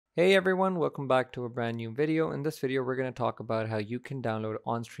Hey everyone, welcome back to a brand new video. In this video, we're going to talk about how you can download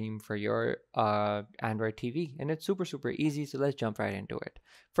OnStream for your Android TV. And it's super easy, so let's jump right into it.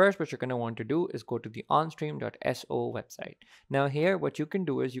 First, what you're going to want to do is go to the onstream.so website. Now here, what you can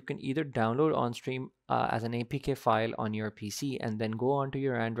do is you can either download OnStream as an APK file on your PC and then go onto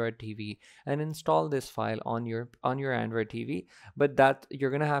your Android TV and install this file on your Android TV, but that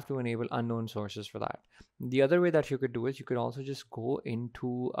you're going to have to enable unknown sources for that. The other way that you could do is you could also just go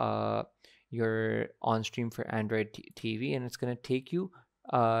into your OnStream for Android TV, and it's going to take you.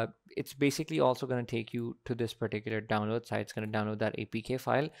 It's basically also going to take you to this particular download site. It's going to download that APK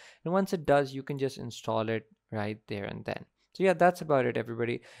file, and once it does, you can just install it right there and then. So yeah, that's about it,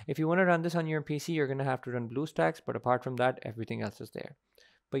 everybody. If you want to run this on your PC, you're going to have to run BlueStacks, but apart from that, everything else is there.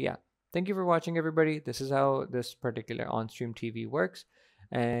 But yeah, thank you for watching, everybody. This is how this particular OnStream TV works.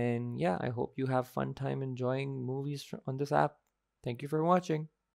 And yeah, I hope you have fun time enjoying movies on this app. Thank you for watching.